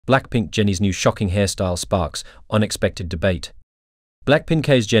Blackpink Jennie's new shocking hairstyle sparks unexpected debate.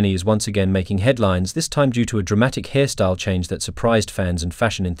 Blackpink's Jennie is once again making headlines, this time due to a dramatic hairstyle change that surprised fans and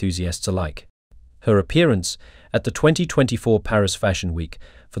fashion enthusiasts alike. Her appearance at the 2024 Paris Fashion Week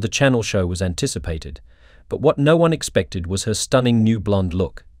for the Channel show was anticipated, but what no one expected was her stunning new blonde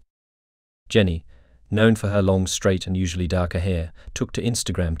look. Jennie, known for her long, straight and usually darker hair, took to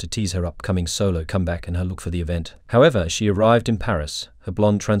Instagram to tease her upcoming solo comeback and her look for the event. However, as she arrived in Paris, her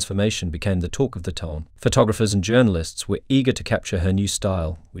blonde transformation became the talk of the town. Photographers and journalists were eager to capture her new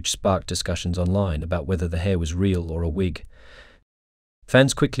style, which sparked discussions online about whether the hair was real or a wig.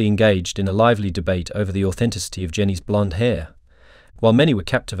 Fans quickly engaged in a lively debate over the authenticity of Jennie's blonde hair. While many were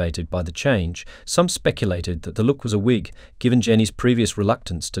captivated by the change, some speculated that the look was a wig, given Jennie's previous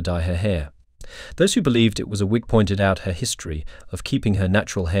reluctance to dye her hair. Those who believed it was a wig pointed out her history of keeping her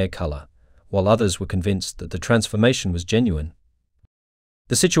natural hair color, while others were convinced that the transformation was genuine.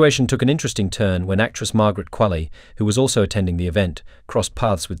 The situation took an interesting turn when actress Margaret Qualley, who was also attending the event, crossed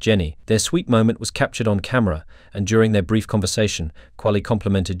paths with Jennie. Their sweet moment was captured on camera, and during their brief conversation, Qualley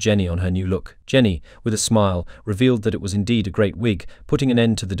complimented Jennie on her new look. Jennie, with a smile, revealed that it was indeed a great wig, putting an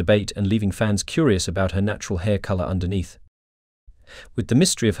end to the debate and leaving fans curious about her natural hair color underneath. With the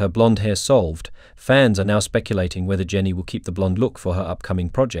mystery of her blonde hair solved, fans are now speculating whether Jennie will keep the blonde look for her upcoming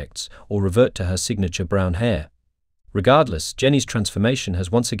projects or revert to her signature brown hair. Regardless, Jennie's transformation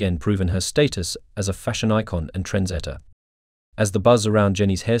has once again proven her status as a fashion icon and trendsetter. As the buzz around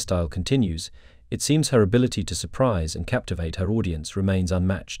Jennie's hairstyle continues, it seems her ability to surprise and captivate her audience remains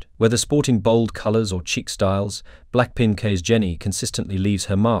unmatched. Whether sporting bold colors or chic styles, Blackpink's Jennie consistently leaves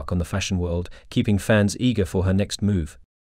her mark on the fashion world, keeping fans eager for her next move.